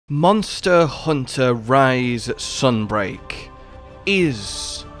Monster Hunter Rise Sunbreak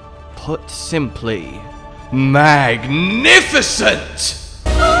is, put simply, magnificent!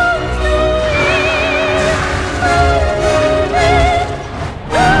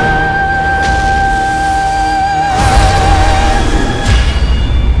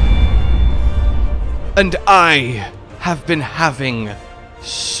 And I have been having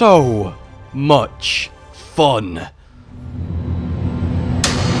so much fun.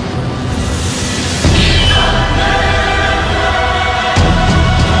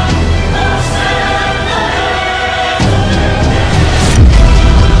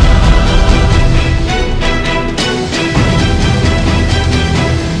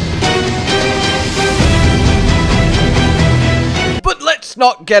 But let's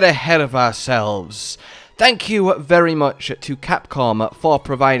not get ahead of ourselves. Thank you very much to Capcom for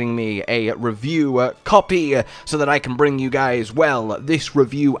providing me a review copy so that I can bring you guys, well, this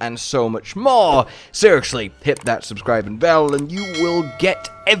review and so much more. Seriously, hit that subscribing bell and you will get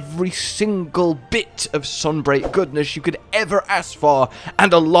every single bit of Sunbreak goodness you could ever ask for,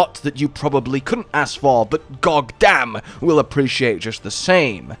 and a lot that you probably couldn't ask for, but goddamn will appreciate just the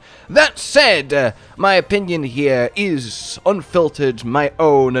same. That said, my opinion here is unfiltered, my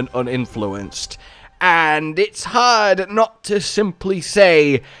own, and uninfluenced. And it's hard not to simply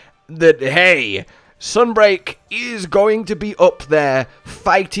say that, hey, Sunbreak is going to be up there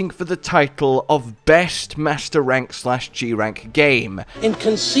fighting for the title of Best Master Rank / G Rank game.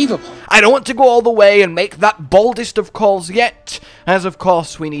 Inconceivable. I don't want to go all the way and make that boldest of calls yet, as of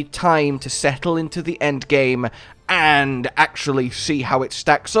course we need time to settle into the endgame and actually see how it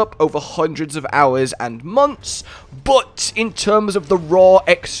stacks up over hundreds of hours and months. But in terms of the raw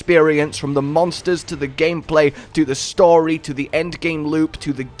experience, from the monsters to the gameplay to the story to the endgame loop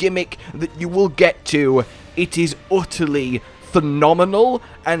to the gimmick that you will get to, it is utterly phenomenal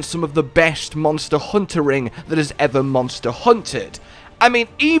and some of the best monster huntering that has ever monster hunted. I mean,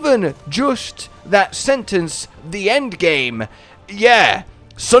 even just that sentence, the endgame, yeah,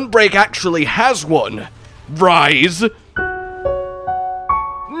 Sunbreak actually has one. Rise.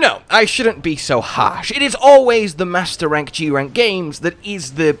 No, I shouldn't be so harsh. It is always the Master Rank, G Rank games that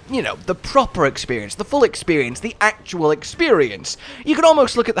is the, the proper experience, the full experience, the actual experience. You can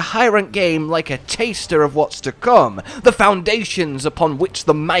almost look at the high rank game like a taster of what's to come, the foundations upon which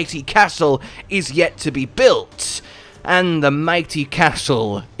the mighty castle is yet to be built. And the mighty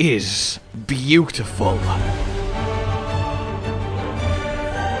castle is beautiful.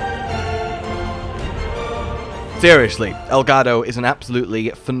 Seriously, Elgato is an absolutely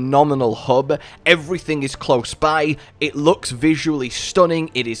phenomenal hub. Everything is close by, it looks visually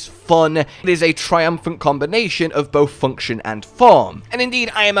stunning, it is fun, it is a triumphant combination of both function and form. And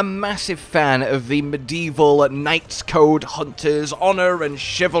indeed, I am a massive fan of the medieval Knights Code hunters, honor and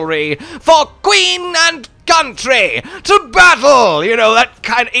chivalry, for queen and country, to battle, that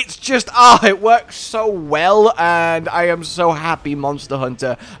kind of, it's just, it works so well, and I am so happy Monster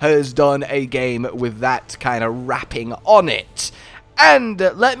Hunter has done a game with that kind of wrapping on it. And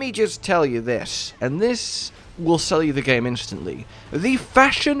let me just tell you this, and this will sell you the game instantly. The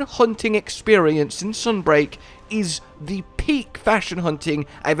fashion hunting experience in Sunbreak is the peak fashion hunting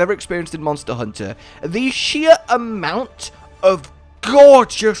I've ever experienced in Monster Hunter. The sheer amount of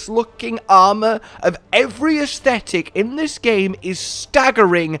gorgeous looking armor of every aesthetic in this game is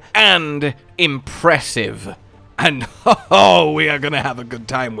staggering and impressive. And oh, we are gonna have a good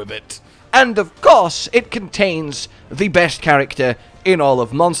time with it. And of course, it contains the best character in all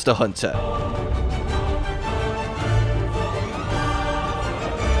of Monster Hunter.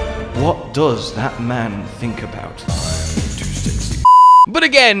 What does that man think about? But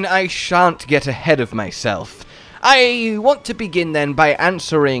again, I shan't get ahead of myself. I want to begin then by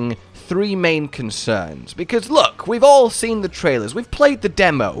answering three main concerns, because look, we've all seen the trailers, we've played the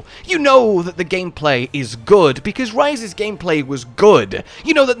demo, you know that the gameplay is good, because Rise's gameplay was good,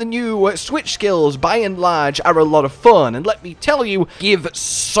 you know that the new switch skills, by and large, are a lot of fun, and let me tell you, give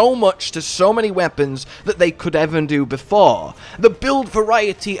so much to so many weapons that they could ever do before. The build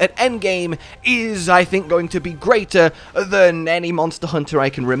variety at endgame is, I think, going to be greater than any Monster Hunter I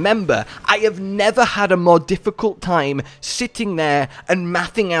can remember. I have never had a more difficult time sitting there and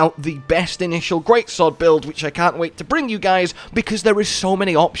mathing out the best initial greatsword build, which I can't wait to bring you guys, because there is so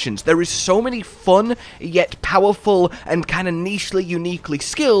many options. There is so many fun, yet powerful, and kind of nichely, uniquely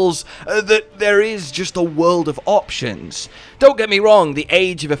skills, that there is just a world of options. Don't get me wrong, the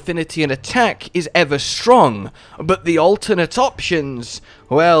age of affinity and attack is ever strong, but the alternate options,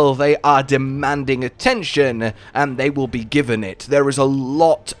 well, they are demanding attention, and they will be given it. There is a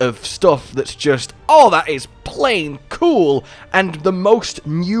lot of stuff that's just, oh, that is plain cool, and the most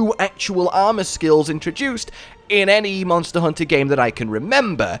new actual armor skills introduced in any Monster Hunter game that I can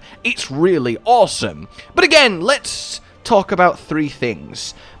remember. It's really awesome. But again, let's talk about three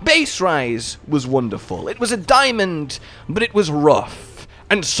things. Base Rise was wonderful. It was a diamond, but it was rough.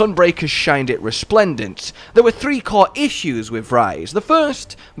 And Sunbreak has shined it resplendent. There were three core issues with Rise. The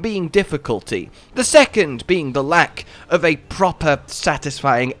first being difficulty. The second being the lack of a proper,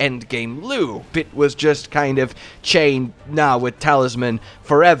 satisfying endgame loop. It was just kind of chain now with Talisman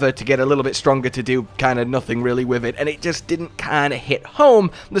forever to get a little bit stronger to do kind of nothing really with it. And it just didn't kind of hit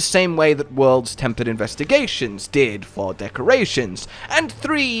home the same way that World's Tempered Investigations did for decorations. And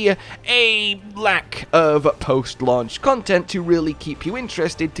three, a lack of post-launch content to really keep you interested,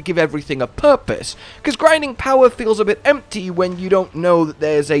 to give everything a purpose, because grinding power feels a bit empty when you don't know that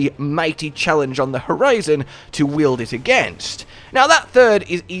there's a mighty challenge on the horizon to wield it against. Now that third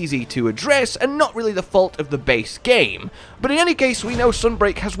is easy to address and not really the fault of the base game, but in any case we know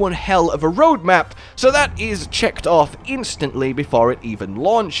Sunbreak has one hell of a roadmap, so that is checked off instantly before it even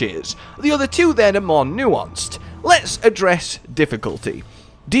launches. The other two then are more nuanced. Let's address difficulty.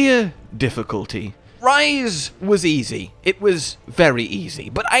 Dear difficulty, Rise was easy. It was very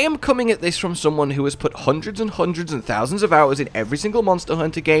easy, but I am coming at this from someone who has put hundreds and hundreds and thousands of hours in every single Monster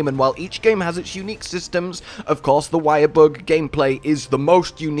Hunter game, and while each game has its unique systems, of course the Wirebug gameplay is the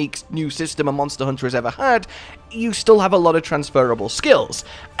most unique new system a Monster Hunter has ever had, you still have a lot of transferable skills,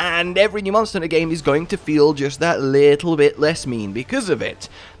 and every new Monster Hunter game is going to feel just that little bit less mean because of it.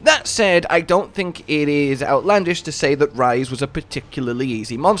 That said, I don't think it is outlandish to say that Rise was a particularly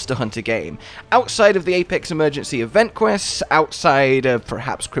easy Monster Hunter game. Outside of the Apex Emergency event quests, outside of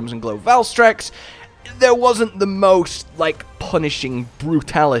perhaps Crimson Glow Valstrax, there wasn't the most, like, punishing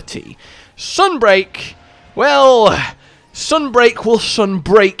brutality. Sunbreak, well, Sunbreak will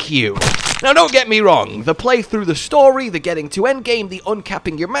sunbreak you. Now don't get me wrong, the play through the story, the getting to endgame, the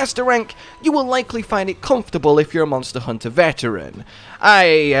uncapping your master rank, you will likely find it comfortable if you're a Monster Hunter veteran.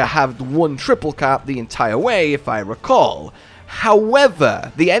 I have one triple cap the entire way, if I recall.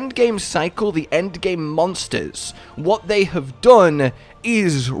 However, the endgame cycle, the endgame monsters, what they have done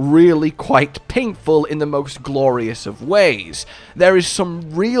is really quite painful in the most glorious of ways. There is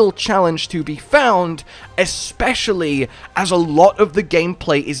some real challenge to be found, especially as a lot of the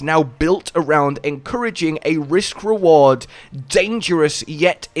gameplay is now built around encouraging a risk-reward, dangerous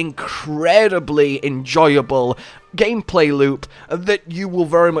yet incredibly enjoyable gameplay loop that you will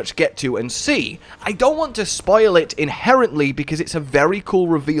very much get to and see. I don't want to spoil it inherently because it's a very cool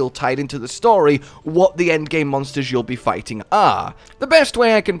reveal tied into the story what the endgame monsters you'll be fighting are. The best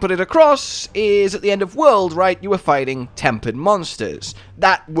way I can put it across is at the end of World, right, you were fighting tempered monsters.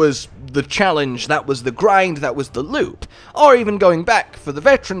 That was the challenge, that was the grind, that was the loop. Or even going back, for the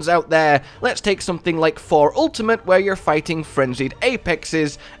veterans out there, let's take something like 4 Ultimate where you're fighting frenzied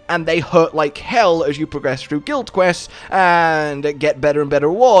apexes and they hurt like hell as you progress through guild quests and get better and better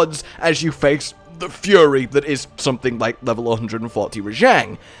rewards as you face the fury that is something like level 140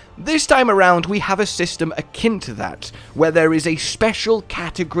 Rajang. This time around, we have a system akin to that, where there is a special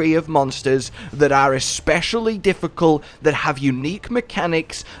category of monsters that are especially difficult, that have unique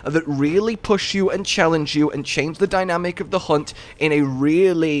mechanics, that really push you and challenge you and change the dynamic of the hunt in a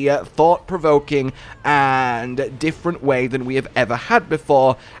really thought-provoking and different way than we have ever had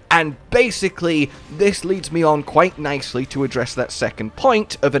before. And basically, this leads me on quite nicely to address that second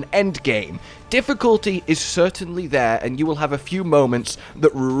point of an endgame. Difficulty is certainly there, and you will have a few moments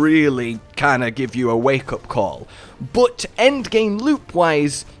that really kind of give you a wake-up call. But endgame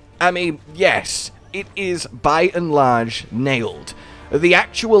loop-wise, I mean, yes, it is by and large nailed. The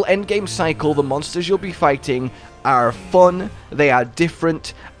actual endgame cycle, the monsters you'll be fighting, are fun, they are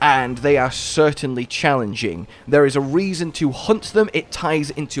different, and they are certainly challenging. There is a reason to hunt them, it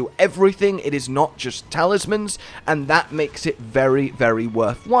ties into everything, it is not just talismans, and that makes it very, very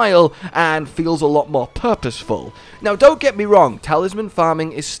worthwhile, and feels a lot more purposeful. Now don't get me wrong, talisman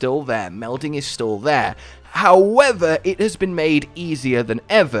farming is still there, melding is still there. However, it has been made easier than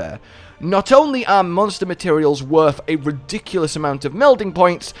ever. not only are monster materials worth a ridiculous amount of melding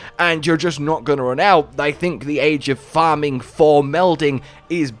points, and you're just not going to run out, I think the age of farming for melding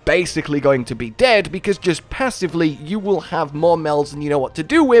is basically going to be dead, because just passively you will have more melds than you know what to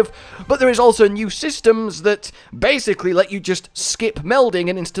do with, but there is also new systems that basically let you just skip melding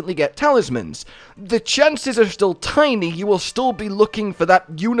and instantly get talismans. The chances are still tiny, you will still be looking for that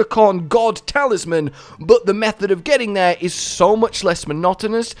unicorn god talisman, but the method of getting there is so much less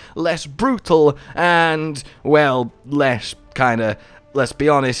monotonous, less brutal, and, well, let's be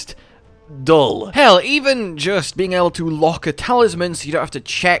honest, dull. Hell, even just being able to lock a talisman so you don't have to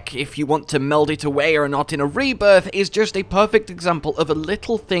check if you want to meld it away or not in a rebirth is just a perfect example of a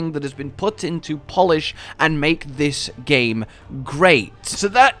little thing that has been put in to polish and make this game great. So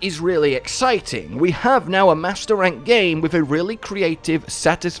that is really exciting. We have now a master rank game with a really creative,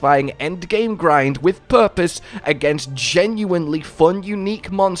 satisfying endgame grind with purpose against genuinely fun,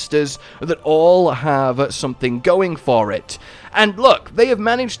 unique monsters that all have something going for it. And look, they have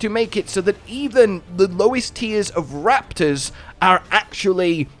managed to make it so that even the lowest tiers of raptors are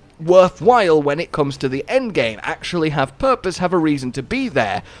actually worthwhile when it comes to the endgame, actually have purpose, have a reason to be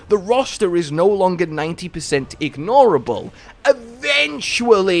there. The roster is no longer 90% ignorable.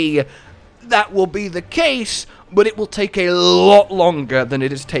 Eventually, that will be the case, but it will take a lot longer than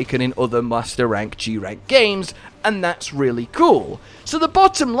it has taken in other Master Rank, G Rank games, and that's really cool. So the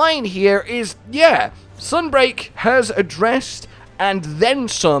bottom line here is, yeah, Sunbreak has addressed, and then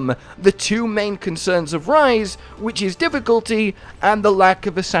some, the two main concerns of Rise, which is difficulty and the lack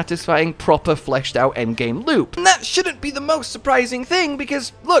of a satisfying, proper, fleshed out endgame loop. And that shouldn't be the most surprising thing,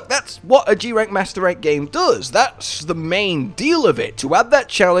 because, look, that's what a G-Rank Master Rank game does. That's the main deal of it, to add that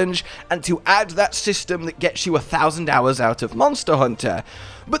challenge, and to add that system that gets you 1,000 hours out of Monster Hunter.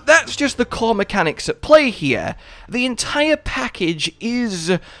 But that's just the core mechanics at play here. The entire package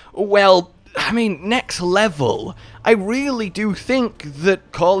is, well, I mean, next level. I really do think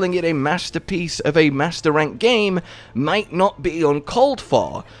that calling it a masterpiece of a Master Rank game might not be uncalled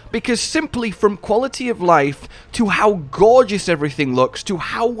for, because simply from quality of life to how gorgeous everything looks, to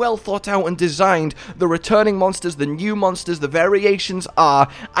how well thought out and designed the returning monsters, the new monsters, the variations are,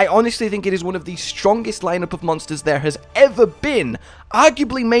 I honestly think it is one of the strongest lineup of monsters there has ever been,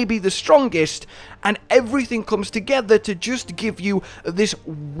 arguably maybe the strongest, and everything comes together to just give you this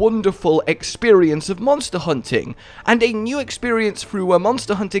wonderful experience of monster hunting. And a new experience through a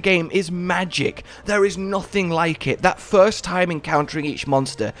Monster Hunter game is magic. There is nothing like it. That first time encountering each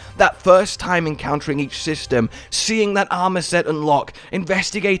monster, that first time encountering each system, seeing that armor set unlock,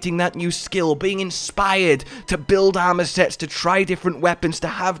 investigating that new skill, being inspired to build armor sets, to try different weapons, to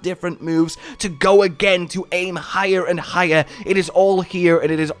have different moves, to go again, to aim higher and higher. It is all here,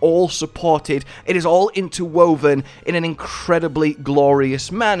 and it is all supported. It is all interwoven in an incredibly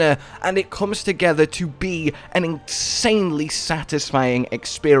glorious manner, and it comes together to be an insanely satisfying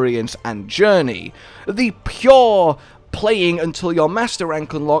experience and journey. The pure playing until your master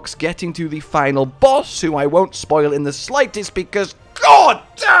rank unlocks, getting to the final boss, who I won't spoil in the slightest because, god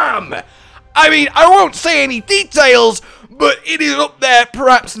damn! I mean, I won't say any details, but it is up there,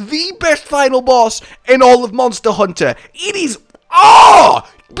 perhaps the best final boss in all of Monster Hunter. It is,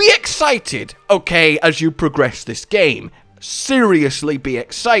 be excited, okay, as you progress this game. Seriously be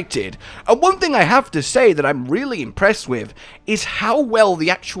excited. And one thing I have to say that I'm really impressed with is how well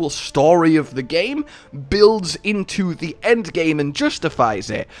the actual story of the game builds into the end game and justifies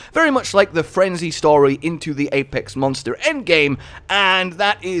it. Very much like the Frenzy story into the Apex Monster endgame, and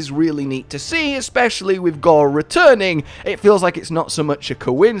that is really neat to see, especially with Gore returning. It feels like it's not so much a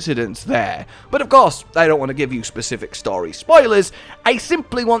coincidence there. But of course, I don't want to give you specific story spoilers. I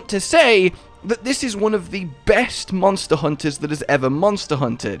simply want to say that this is one of the best Monster Hunters that has ever Monster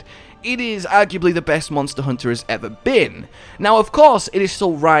Hunted. It is arguably the best Monster Hunter has ever been. Now, of course, it is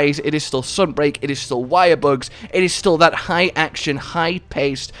still Rise, it is still Sunbreak, it is still Wirebugs, it is still that high-action,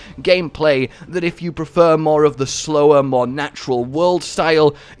 high-paced gameplay that if you prefer more of the slower, more natural world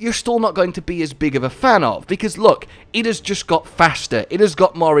style, you're still not going to be as big of a fan of. Because, look, it has just got faster, it has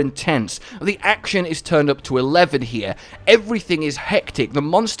got more intense, the action is turned up to 11 here, everything is hectic, the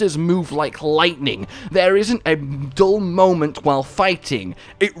monsters move like lightning, there isn't a dull moment while fighting,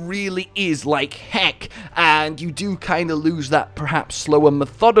 it really is like heck, and you do kind of lose that perhaps slower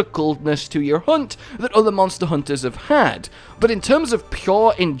methodicalness to your hunt that other Monster Hunters have had. But in terms of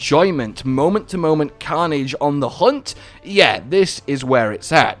pure enjoyment, moment-to-moment carnage on the hunt, yeah, this is where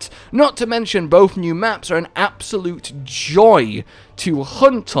it's at. Not to mention both new maps are an absolute joy to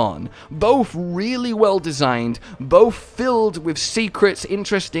hunt on. Both really well designed, both filled with secrets,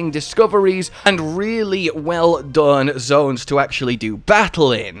 interesting discoveries, and really well done zones to actually do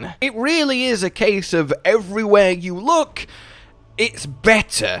battle in. It really is a case of everywhere you look, it's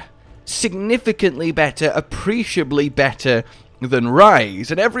better. Significantly better, appreciably better than Rise.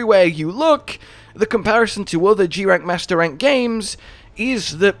 And everywhere you look, the comparison to other G-Rank Master Rank games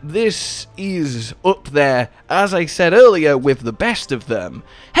is that this is up there, as I said earlier, with the best of them.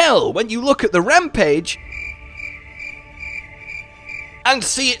 Hell, when you look at the Rampage and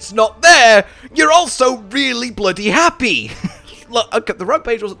see it's not there, you're also really bloody happy. Look, okay, the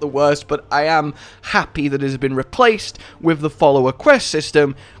Rampage wasn't the worst, but I am happy that it has been replaced with the follower quest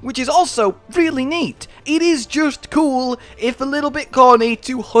system, which is also really neat. It is just cool, if a little bit corny,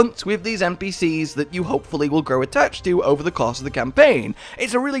 to hunt with these NPCs that you hopefully will grow attached to over the course of the campaign.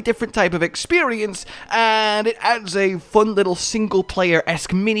 It's a really different type of experience, and it adds a fun little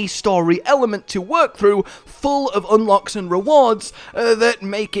single-player-esque mini-story element to work through, full of unlocks and rewards that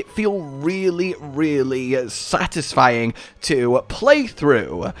make it feel really, really satisfying to play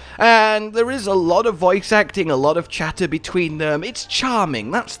through. And there is a lot of voice acting, a lot of chatter between them. It's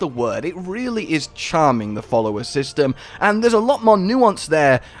charming, that's the word. It really is charming, the follower system, and there's a lot more nuance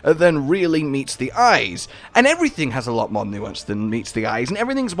there than really meets the eyes. And everything has a lot more nuance than meets the eyes, and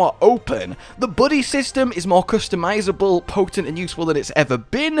everything's more open. The buddy system is more customizable, potent, and useful than it's ever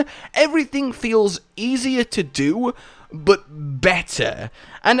been. Everything feels easier to do, but better.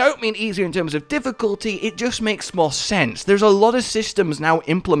 And I don't mean easier in terms of difficulty, it just makes more sense. There's a lot of systems now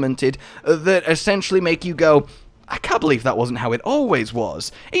implemented that essentially make you go, I can't believe that wasn't how it always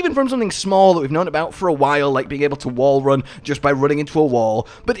was. Even from something small that we've known about for a while, like being able to wall run just by running into a wall,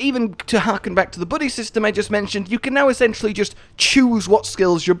 but even to harken back to the buddy system I just mentioned, you can now essentially just choose what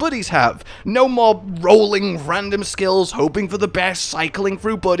skills your buddies have. No more rolling random skills, hoping for the best, cycling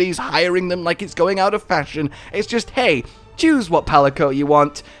through buddies, hiring them like it's going out of fashion. It's just, hey, choose what palico you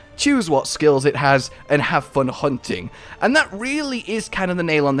want, choose what skills it has, and have fun hunting. And that really is kind of the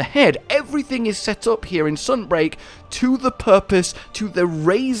nail on the head. Everything is set up here in Sunbreak to the purpose, to the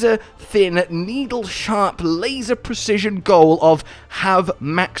razor-thin, needle-sharp, laser-precision goal of have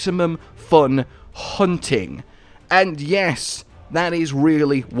maximum fun hunting. And yes, that is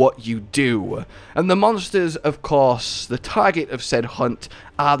really what you do. And the monsters, of course, the target of said hunt,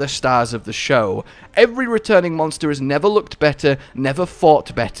 are the stars of the show. Every returning monster has never looked better, never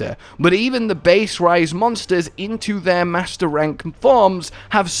fought better, but even the base Rise monsters into their master rank forms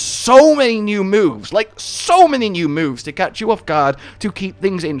have so many new moves, like so many new moves to catch you off guard, to keep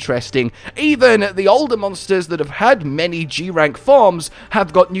things interesting. Even the older monsters that have had many G-rank forms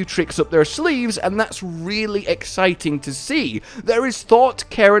have got new tricks up their sleeves, and that's really exciting to see. There is thought,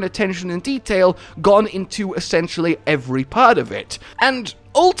 care, and attention and detail gone into essentially every part of it. And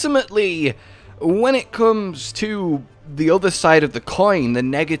ultimately, when it comes to the other side of the coin, the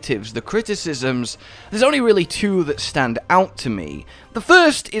negatives, the criticisms, there's only really two that stand out to me. The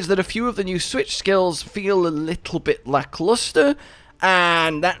first is that a few of the new Switch skills feel a little bit lackluster,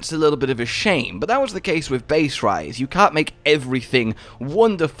 and that's a little bit of a shame. But that was the case with base Rise. You can't make everything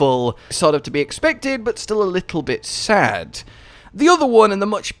wonderful, sort of to be expected, but still a little bit sad. The other one, and the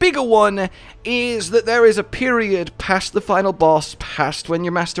much bigger one, is that there is a period past the final boss, past when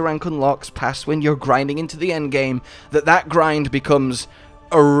your master rank unlocks, past when you're grinding into the endgame, that grind becomes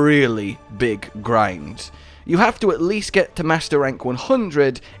a really big grind. You have to at least get to master rank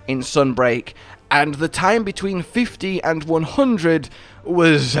 100 in Sunbreak, and the time between 50 and 100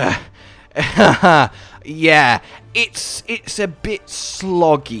 was... yeah, it's a bit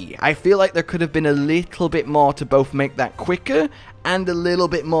sloggy. I feel like there could have been a little bit more to both make that quicker and a little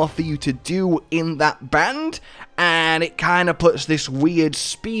bit more for you to do in that band, and it kind of puts this weird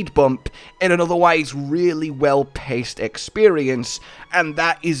speed bump in an otherwise really well-paced experience, and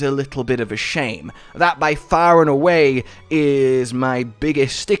that is a little bit of a shame. That by far and away is my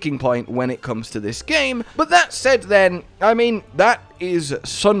biggest sticking point when it comes to this game. But that said then, I mean, that is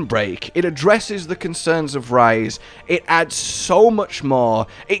Sunbreak. It addresses the concerns of Rise, it adds so much more,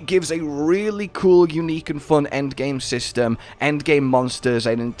 it gives a really cool, unique and fun endgame system, endgame monsters,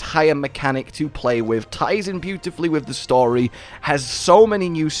 an entire mechanic to play with, ties in beautifully with the story, has so many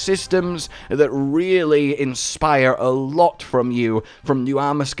new systems that really inspire a lot from you, from new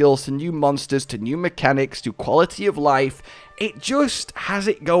armor skills to new monsters to new mechanics to quality of life. it just has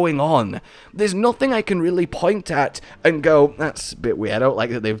it going on. There's nothing I can really point at and go, that's a bit weird, I don't like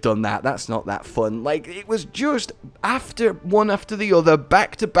that they've done that, that's not that fun. Like, it was just one after the other,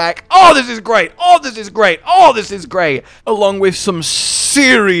 back to back. Oh, this is great! Oh, this is great! Oh, this is great! Along with some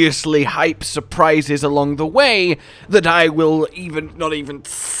seriously hype surprises along the way that I will not even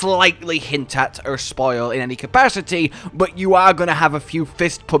slightly hint at or spoil in any capacity, but you are going to have a few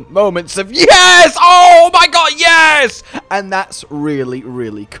fist pump moments of yes! Oh my god, yes! And that's really,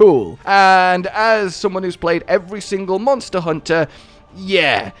 really cool. And as someone who's played every single Monster Hunter,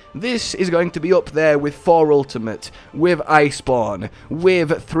 yeah, this is going to be up there with 4 Ultimate, with Iceborne,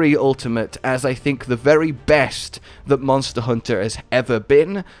 with 3 Ultimate, as I think the very best that Monster Hunter has ever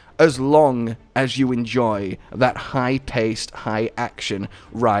been, as long as you enjoy that high-paced, high-action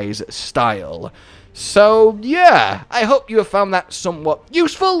Rise style. So, yeah, I hope you have found that somewhat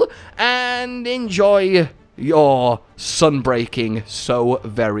useful, and enjoy your sunbreaking so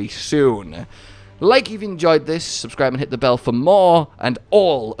very soon. Like if you enjoyed this, subscribe and hit the bell for more, and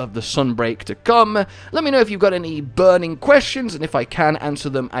all of the Sunbreak to come. Let me know if you've got any burning questions, and if I can answer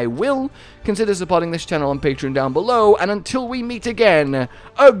them, I will. Consider supporting this channel on Patreon down below, and until we meet again,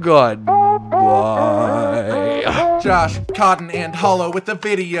 a goodbye. Josh, Cotton, and Hollow with the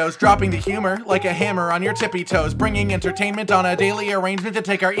videos, dropping the humor like a hammer on your tippy toes, bringing entertainment on a daily arrangement to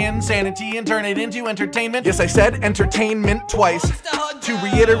take our insanity and turn it into entertainment. Yes, I said entertainment twice, to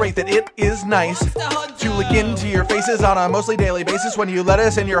reiterate that it is nice to look into your faces on a mostly daily basis when you let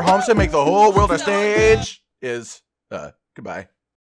us in your homes to make the whole world a stage. Goodbye.